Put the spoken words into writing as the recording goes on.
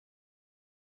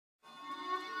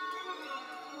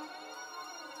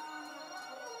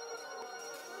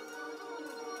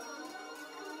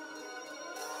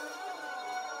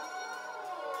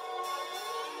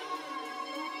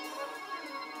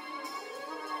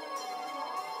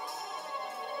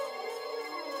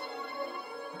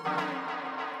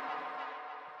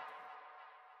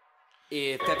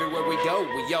If everywhere we go,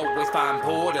 we always find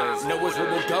borders. Nowhere's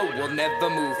where we'll go, we'll never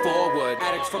move forward.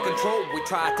 Addicts for control, we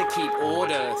try to keep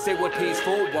order. Say we're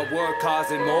peaceful while we're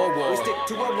causing more war. We stick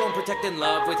to our own, protecting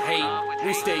love with hate.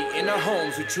 We stay in our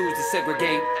homes, we choose to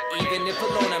segregate. Even if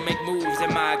alone, I make moves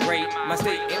and migrate. My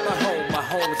state ain't my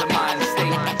home's a mind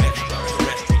state.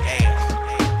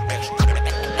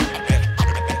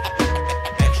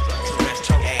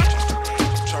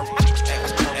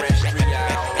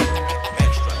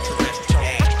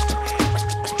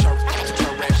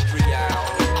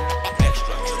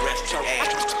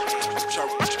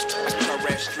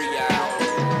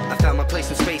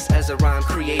 As a rhyme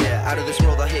creator, out of this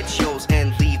world I hit shows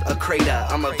and leave a crater.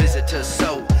 I'm a visitor,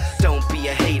 so don't be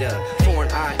a hater.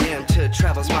 Foreign I am to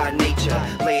travel's my nature.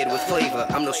 Layered with flavor,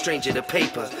 I'm no stranger to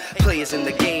paper. Players in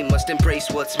the game must embrace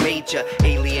what's major.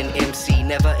 Alien MC,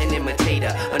 never an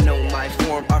imitator. I know my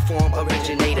form, our form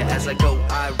originator. As I go,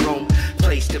 I roam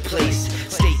place to place,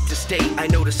 state to state. I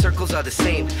know the circles are the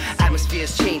same.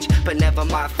 Atmospheres change, but never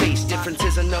my face.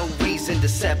 Differences are no reason to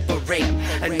separate.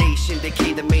 A nation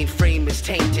decay, the mainframe is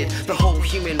tainted. The whole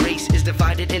human race is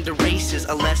divided into races.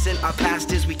 A lesson our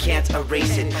past is we can't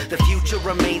erase it. The future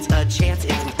remains a chance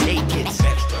if we take it.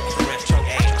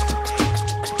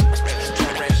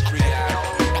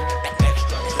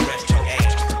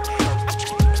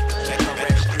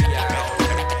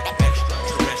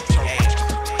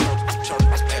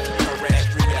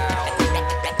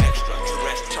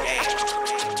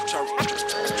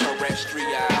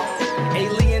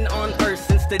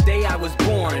 The day I was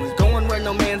born, going where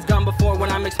no man's gone before when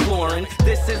I'm exploring.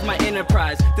 This is my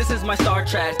enterprise, this is my Star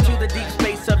Trek. To the deep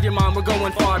space of your mind, we're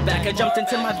going far back. I jumped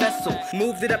into my vessel,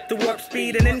 moved it up to warp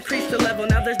speed and increased the level.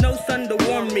 Now there's no sun to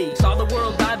warm me. Saw the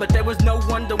world die, but there was no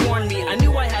one to warn me. I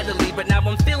knew I had to leave, but now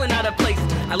I'm feeling out of place.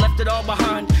 I left it all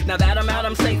behind, now that I'm out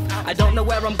I'm safe. I don't know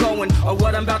where I'm going or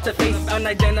what I'm about to face.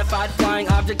 Unidentified flying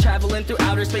object traveling through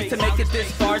outer space. To make it this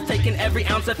far, it's taken every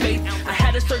ounce of faith. I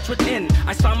had to search within,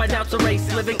 I saw my doubts erase.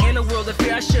 Living in a world of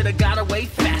fear, I should've got away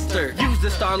faster. Use the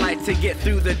starlight to get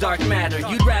through the dark matter.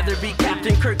 You'd rather be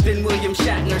Captain Kirk than William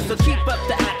Shatner. So keep up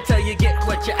the act till you get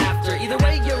what you're after. Either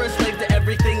way, you're a slave to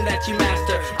everything that you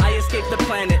master. I escaped the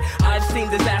planet, I've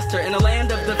seen disaster. In a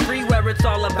land of the free where it's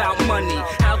all about money.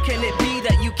 How can it be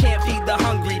that you can't feed the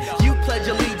hungry? You pledge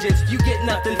allegiance, you get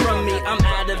nothing from me. I'm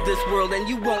out of this world and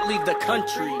you won't leave the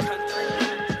country.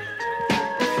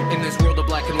 In this world of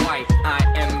black and white, I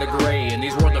am the gray. In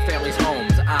these world of families'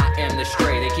 homes, I am the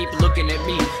stray. They keep looking at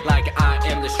me like I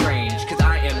am the strange, cause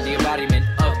I am the embodiment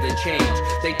of the change.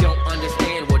 They don't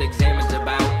understand what examine's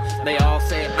about. They all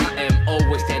say I am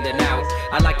always standing out.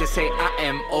 I like to say I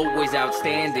am always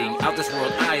outstanding. Out this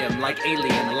world I am like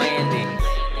alien landing.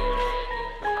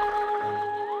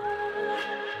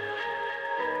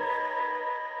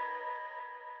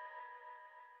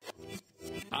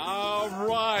 All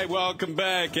right, welcome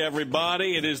back,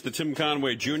 everybody. It is the Tim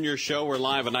Conway Jr. Show. We're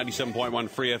live on 97.1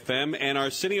 Free FM, and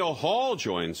Arsenio Hall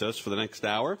joins us for the next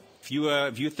hour.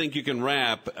 If you think you can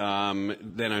rap,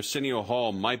 then Arsenio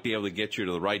Hall might be able to get you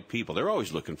to the right people. They're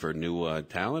always looking for new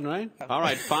talent, right? All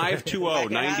right,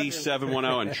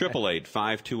 520-9710 and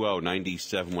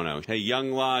 888-520-9710. Hey,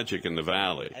 Young Logic in the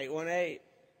Valley. 818.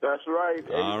 That's right.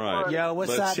 All right. Yo,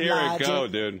 what's Let's up, hear Logic? it go,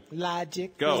 dude.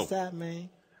 Logic, go. What's up, man?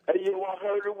 Hey, yo, I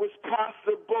heard it was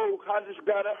possible. I just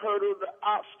gotta hurdle the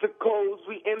obstacles.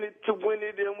 We in it to win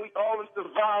it, and we all in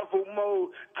survival mode.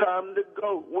 Time to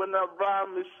go. When I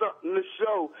rhyme, it's something to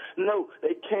show. No,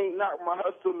 they can't knock my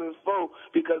hustle and foe,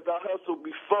 because I hustled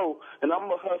before, and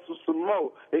I'ma hustle some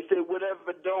more. They say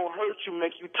whatever don't hurt you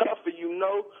make you tougher, you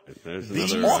know.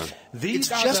 There's another,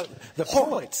 These are just the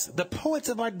poets. The poets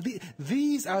of our.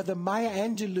 These are the Maya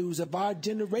Angelou's of our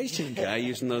generation. Guy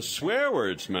using those swear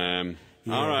words, man.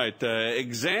 Yeah. All right,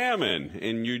 Examine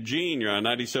in Eugene. You're on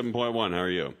 97.1. How are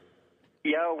you?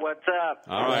 Yo, what's up?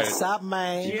 All right. What's up,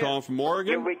 man? You calling from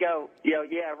Oregon? Here we go. Yo,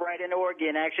 yeah, right in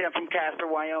Oregon. Actually, I'm from Casper,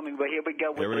 Wyoming, but here we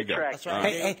go with the track. That's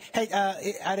right. Hey,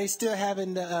 are they still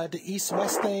having the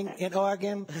East-West thing in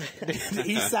Oregon? The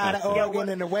east side of Oregon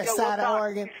and the west side of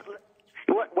Oregon?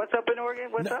 What's up in Oregon?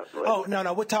 What's up?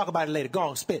 No. We'll talk about it later. Go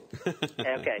on, spit.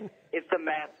 Okay. It's the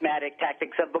mathematic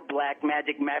tactics of a black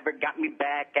magic maverick. Got me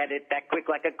back at it that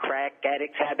quick like a crack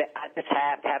addict's habit. I just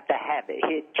have to have it.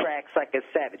 Hit tracks like a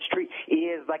savage. Treat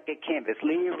ears like a canvas.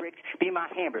 Lyrics be my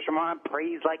hammers. Rhyme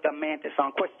praise like a mantis.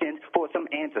 On questions for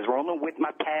some answers. Rolling with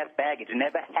my past baggage.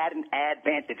 Never had an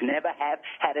advantage. Never have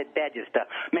had a digest. A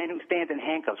man who stands in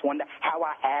handcuffs. Wonder how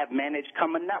I have managed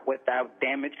coming out without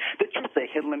damage. The truth's a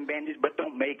healing bandage, but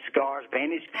don't make scars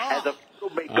vanish as a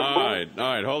make a All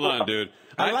right, hold on, dude.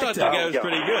 I thought the that. guy was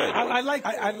pretty good.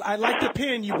 I like the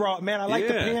pen you brought, man. I like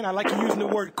the pen. I like you using the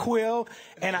word quill,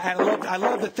 and I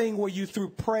love the thing where you threw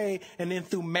prey and then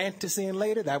threw mantis in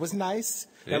later. That was nice.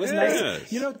 That was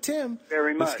nice. You know, Tim.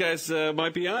 very much. This guy's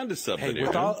might be onto something here.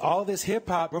 With all this hip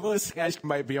hop, this guy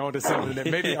might be onto something that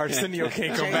maybe Arsenio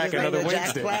can't come back another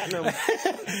Wednesday.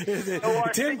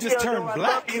 Tim just turned black. I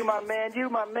love you, my man. You,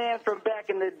 my man from back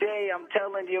in the day. I'm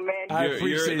telling you, man. I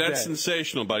appreciate that. That's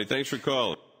sensational, buddy. Thanks for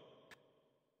calling.